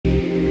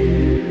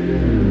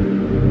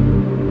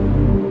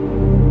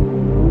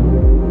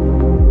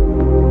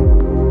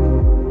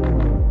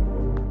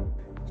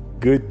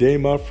Good day,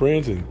 my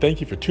friends, and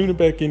thank you for tuning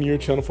back into your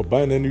channel for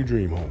buying that new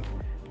dream home.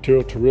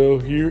 Terrel.d.terrell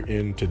here,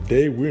 and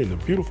today we're in the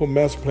beautiful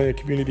master plan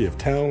community of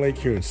Towne Lake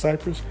here in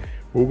Cypress,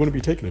 where we're going to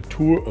be taking a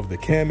tour of the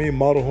Kamay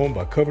model home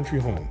by Coventry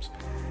Homes.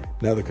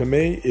 Now, the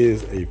Kamay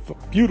is a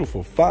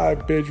beautiful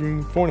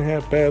 5-bedroom,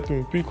 4.5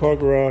 bathroom, 3-car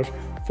garage,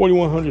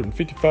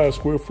 4,155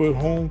 square foot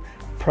home,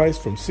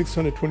 priced from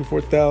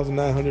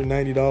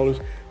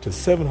 $624,990 to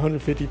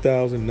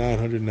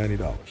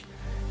 $750,990.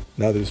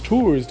 Now, this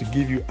tour is to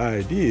give you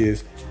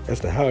ideas as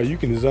to how you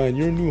can design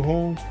your new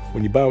home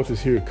when you buy with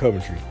us here at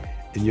Coventry.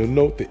 And you'll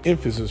note the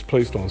emphasis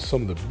placed on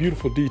some of the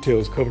beautiful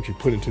details Coventry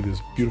put into this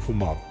beautiful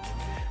model.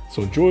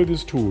 So enjoy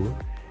this tour,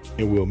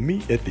 and we'll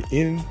meet at the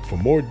end for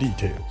more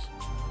details.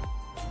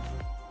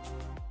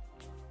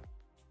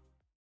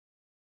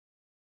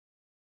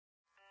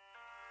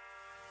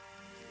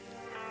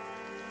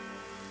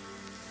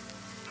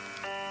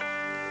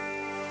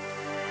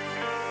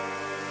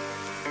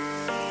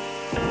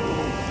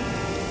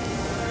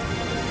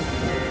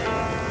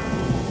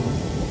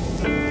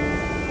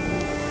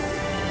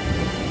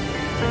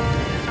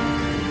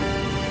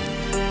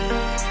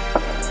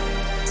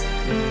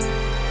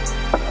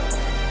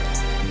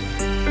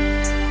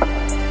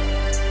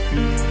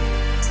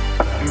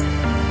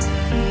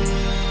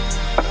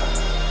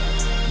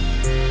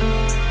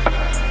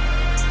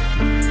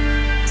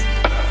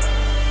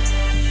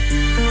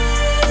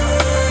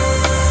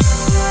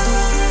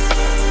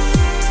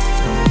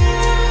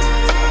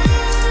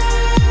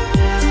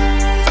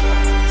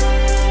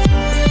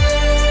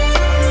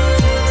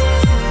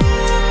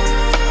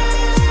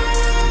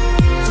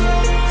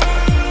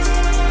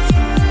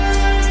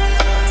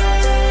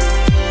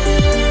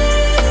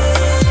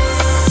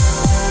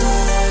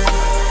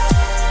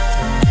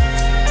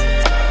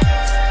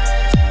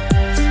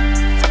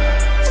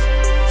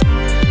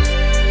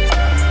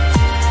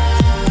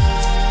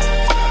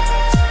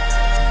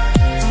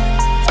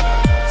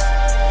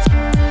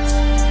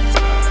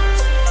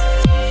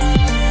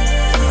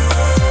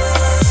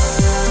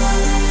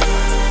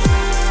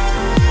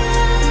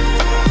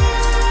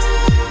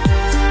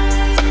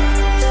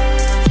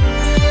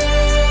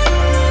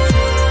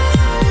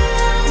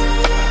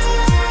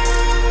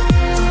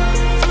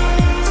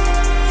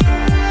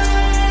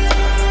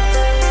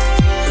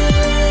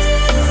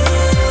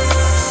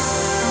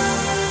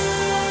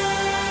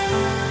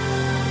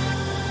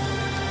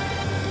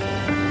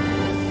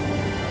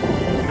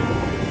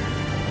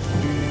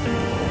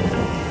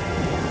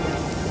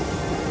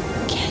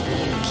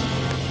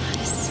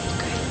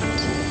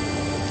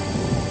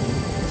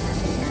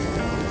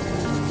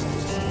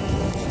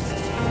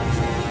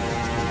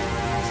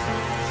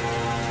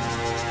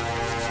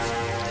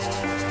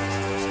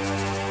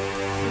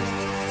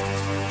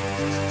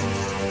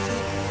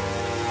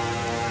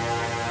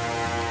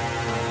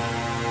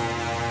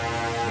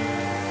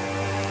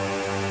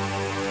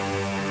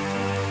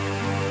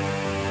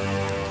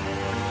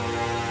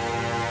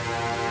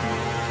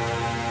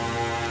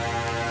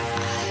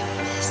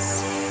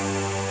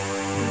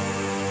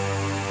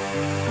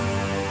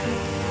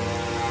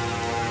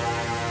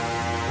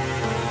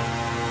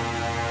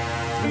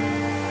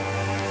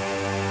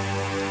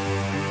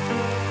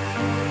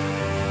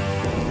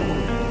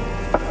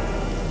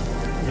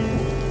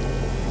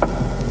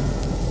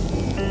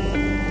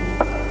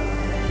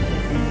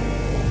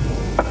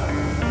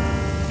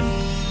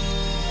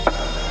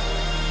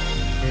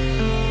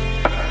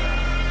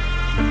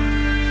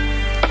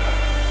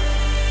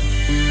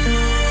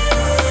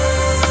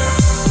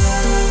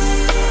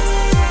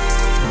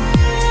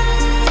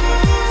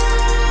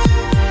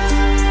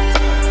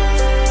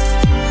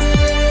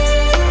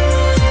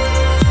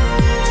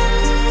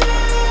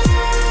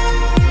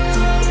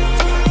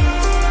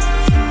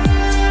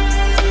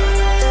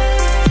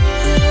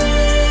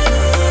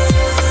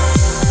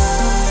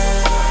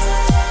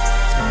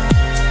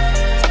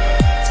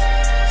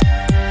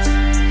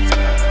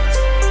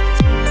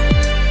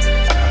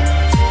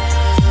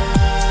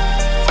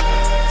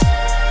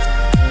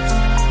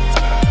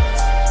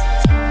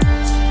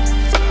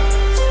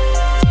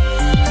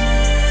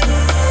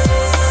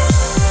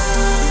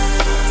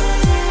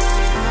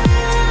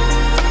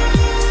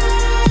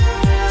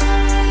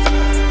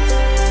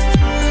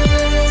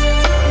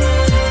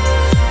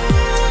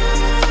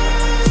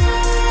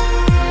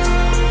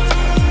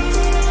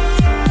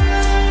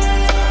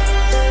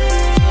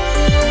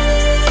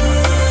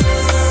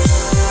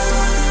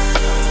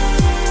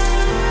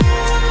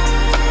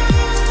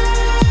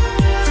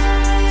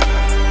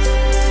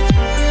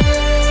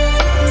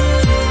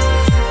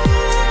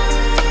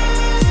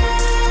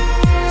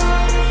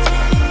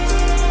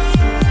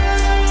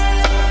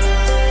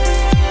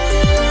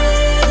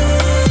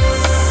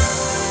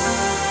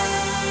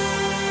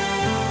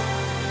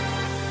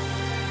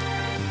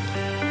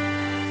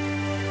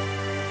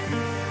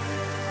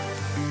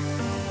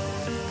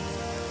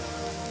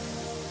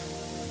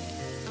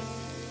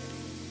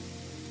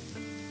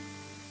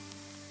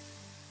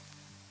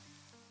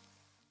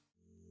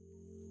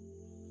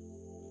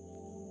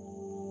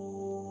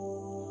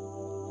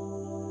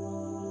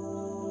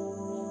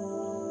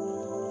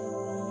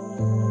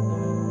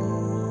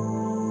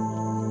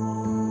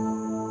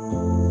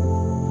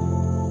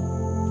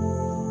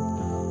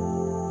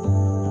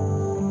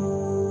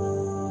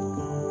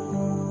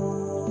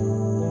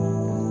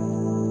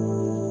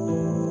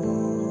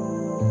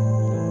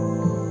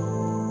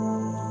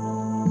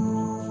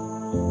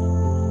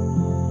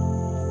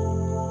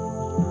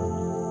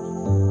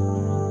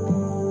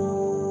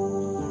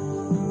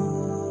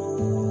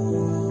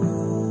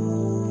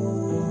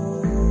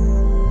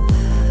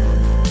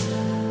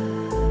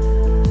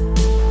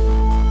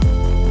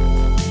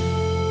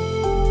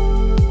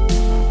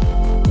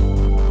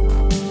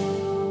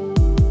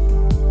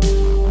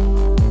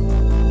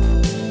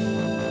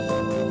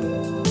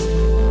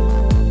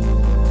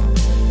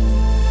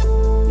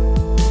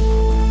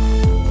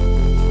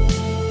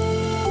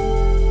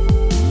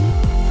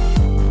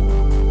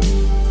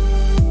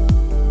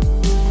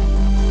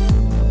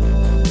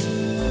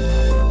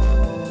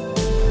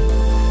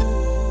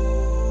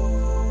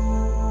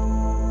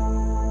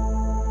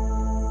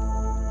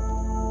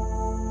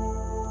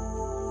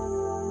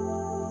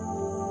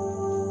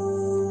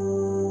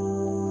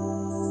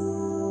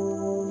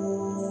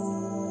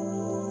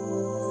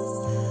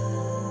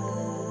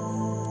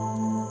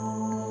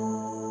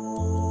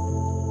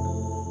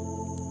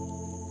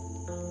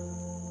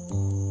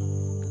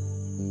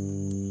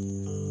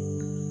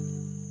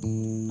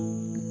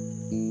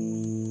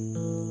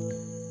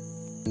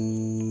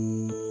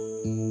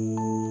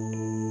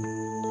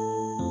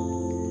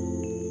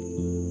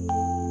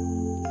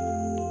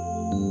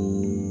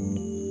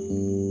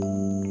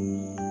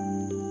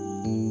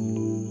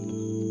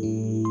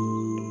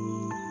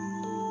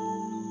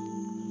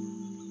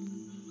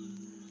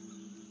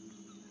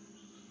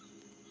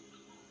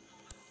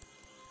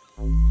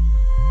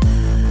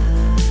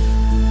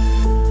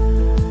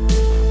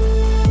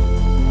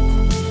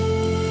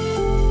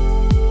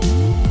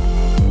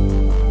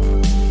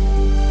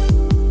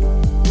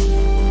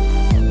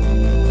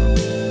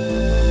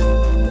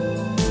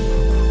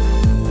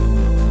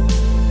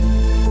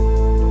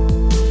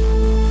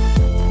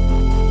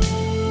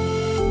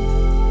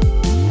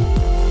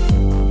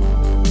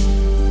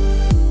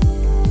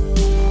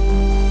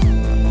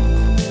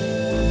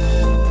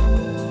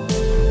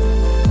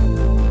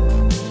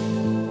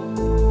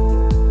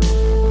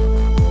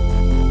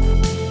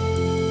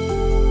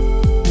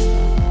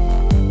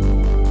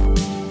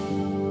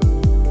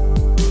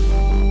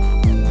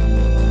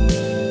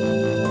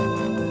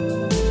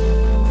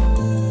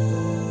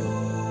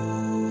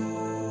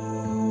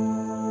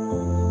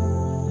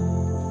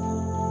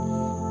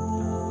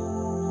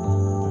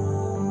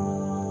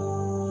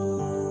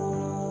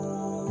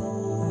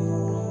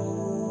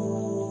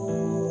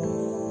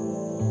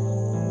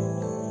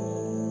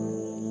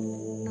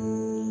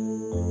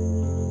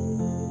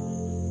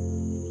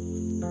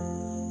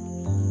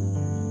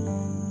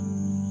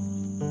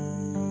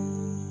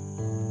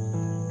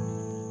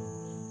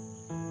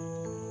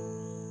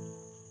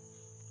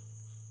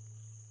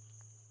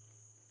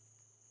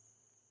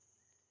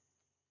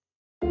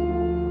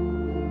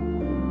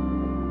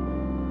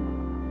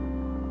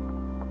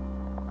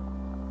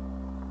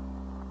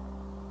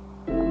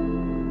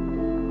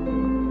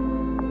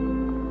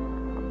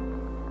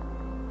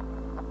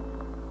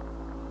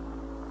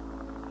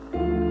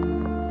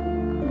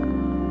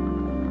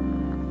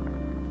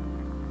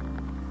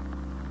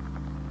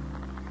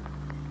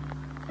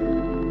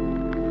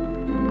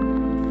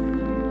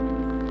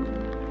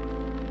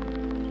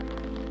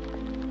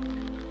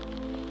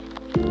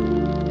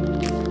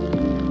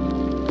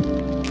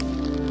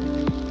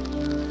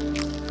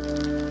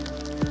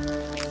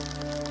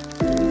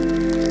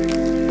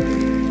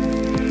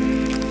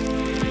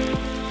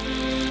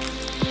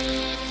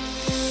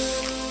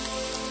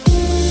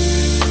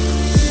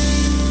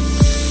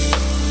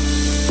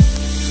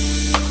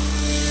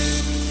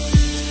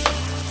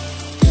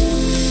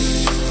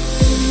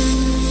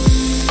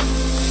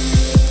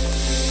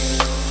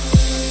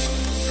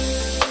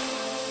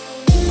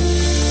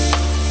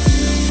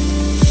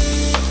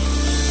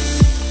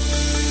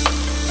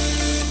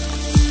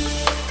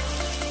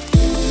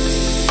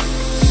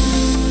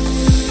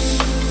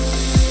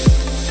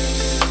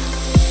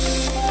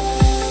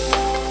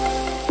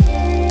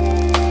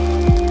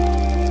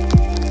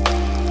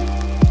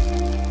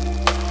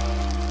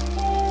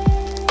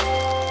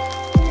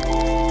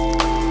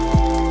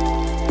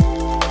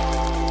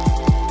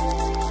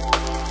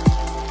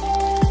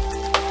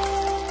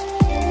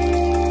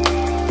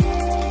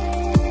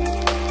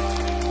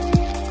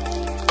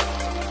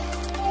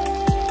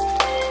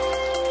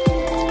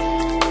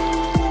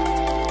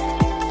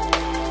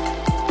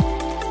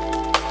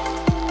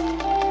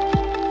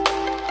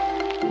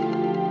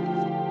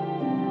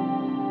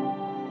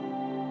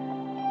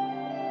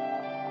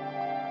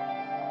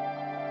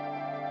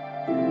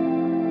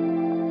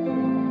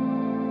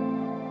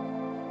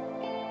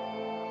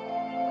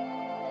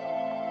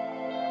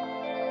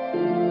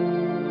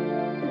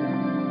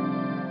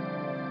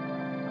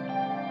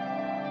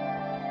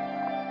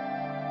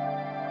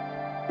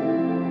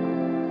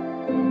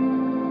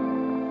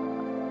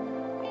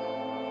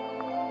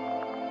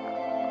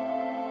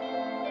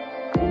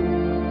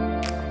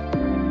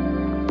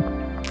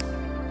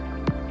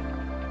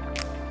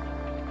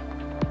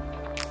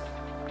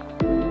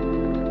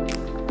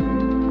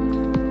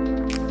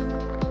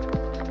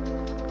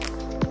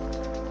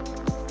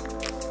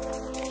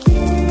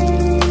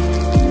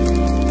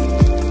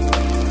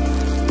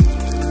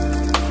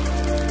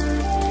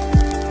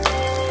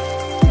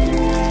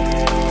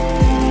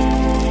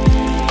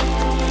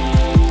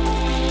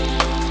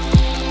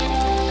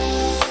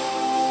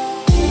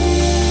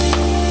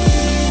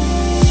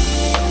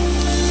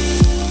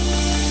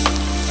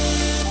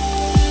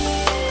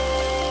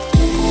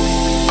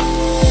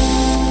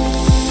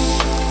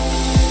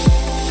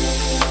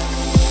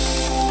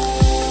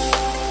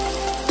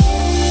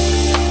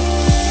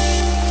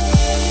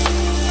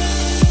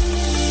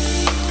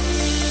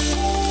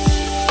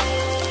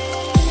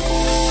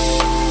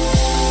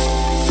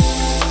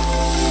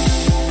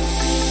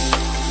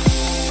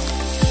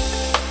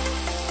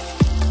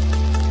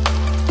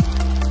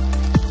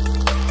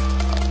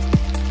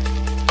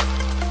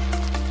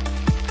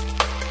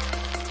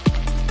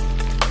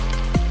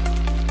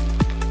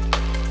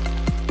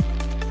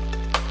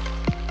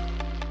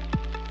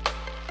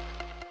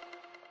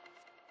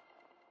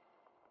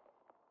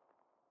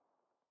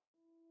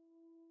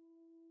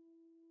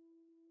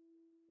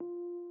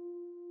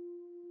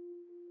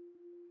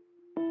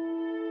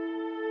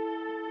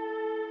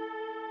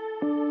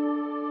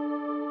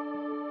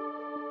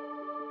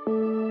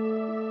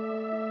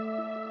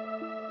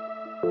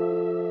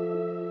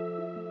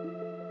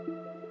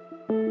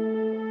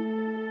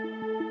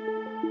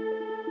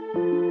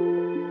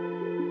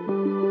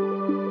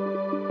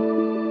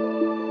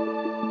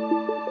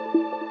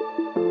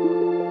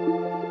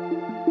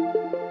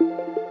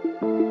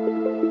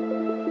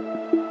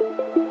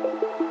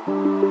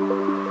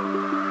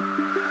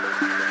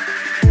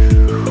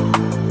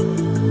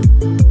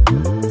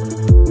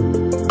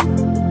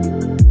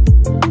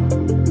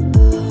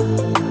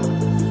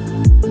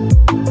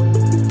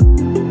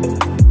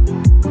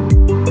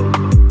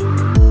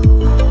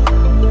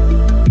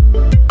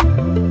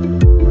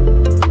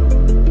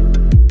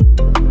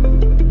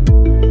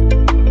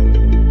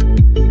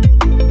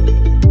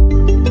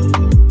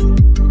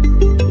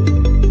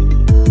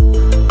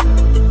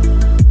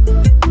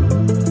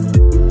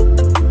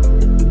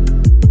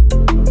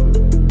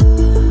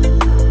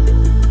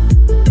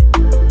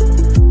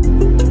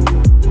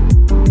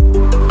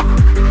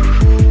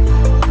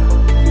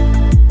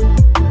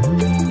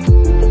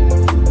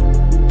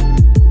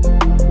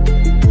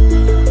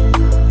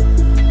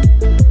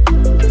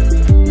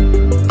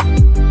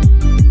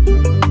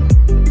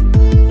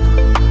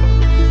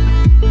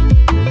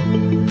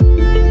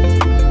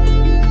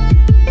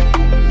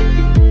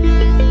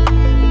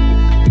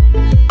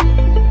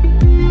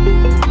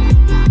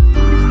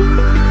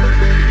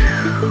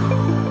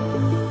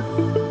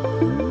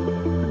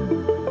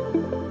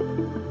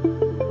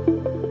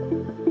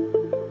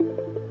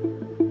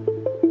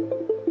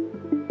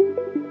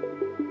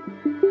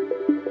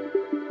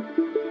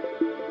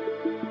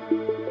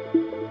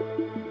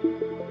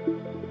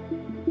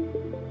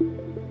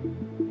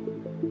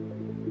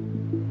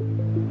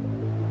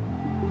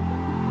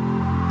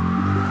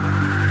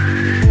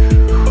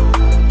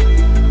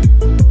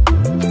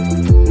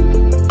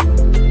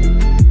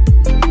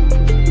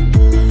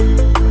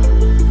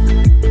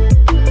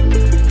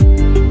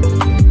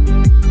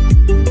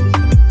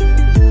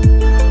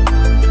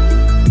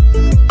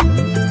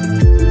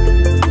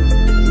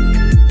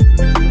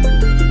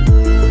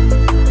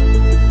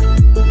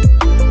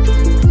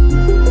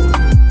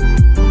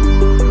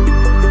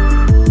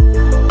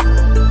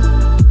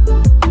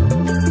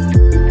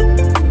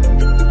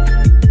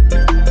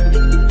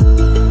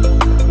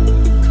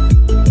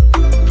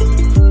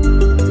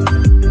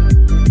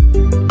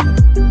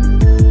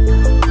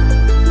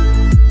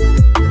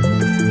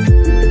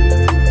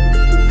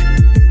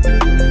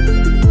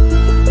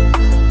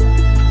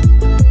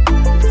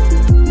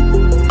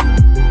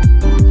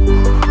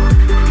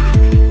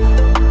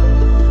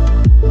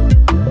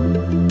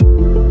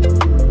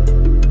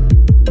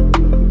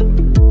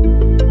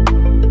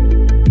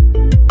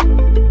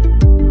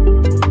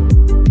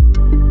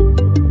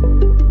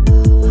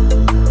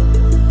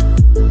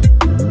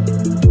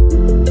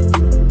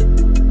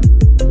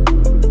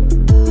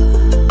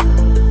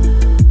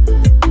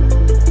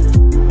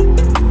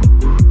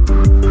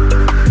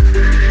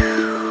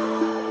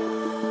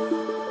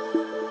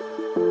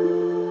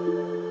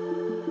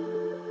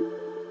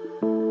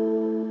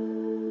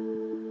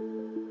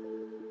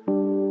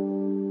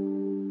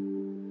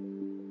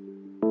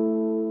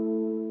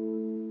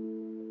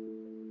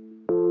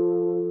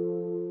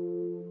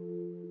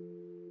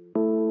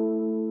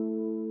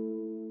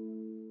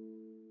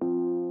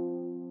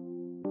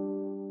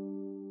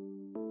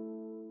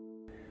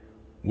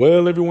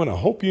 Well, everyone, I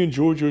hope you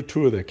enjoyed your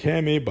tour of the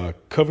Kamay by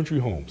Coventry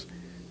Homes.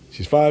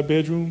 She's 5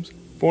 bedrooms,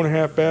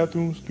 4.5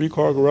 bathrooms,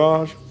 3-car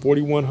garage,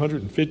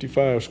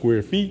 4,155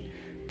 square feet,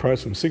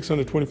 priced from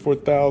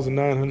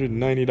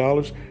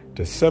 $624,990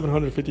 to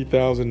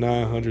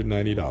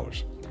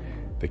 $750,990.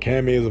 The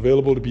Kamay is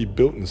available to be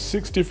built in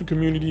 6 different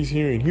communities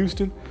here in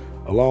Houston,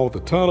 along with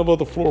a ton of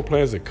other floor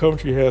plans that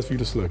Coventry has for you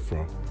to select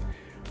from.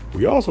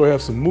 We also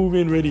have some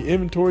move-in ready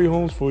inventory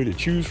homes for you to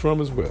choose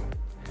from as well.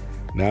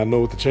 Now, I know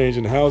with the change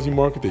in the housing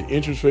market, the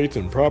interest rates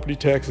and property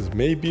taxes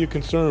may be a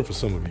concern for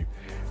some of you.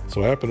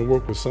 So I happen to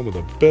work with some of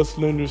the best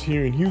lenders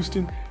here in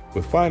Houston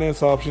with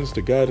finance options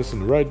to guide us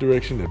in the right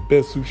direction that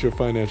best suits your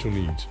financial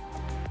needs.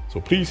 So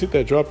please hit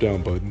that drop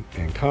down button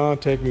and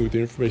contact me with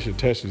the information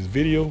attached to this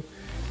video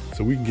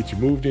so we can get you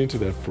moved into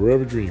that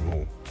forever dream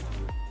home.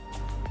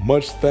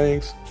 Much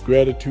thanks,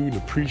 gratitude,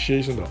 and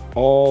appreciation to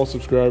all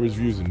subscribers,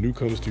 viewers, and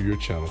newcomers to your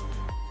channel.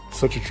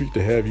 Such a treat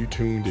to have you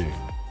tuned in.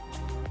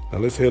 Now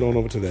let's head on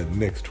over to that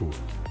next tour.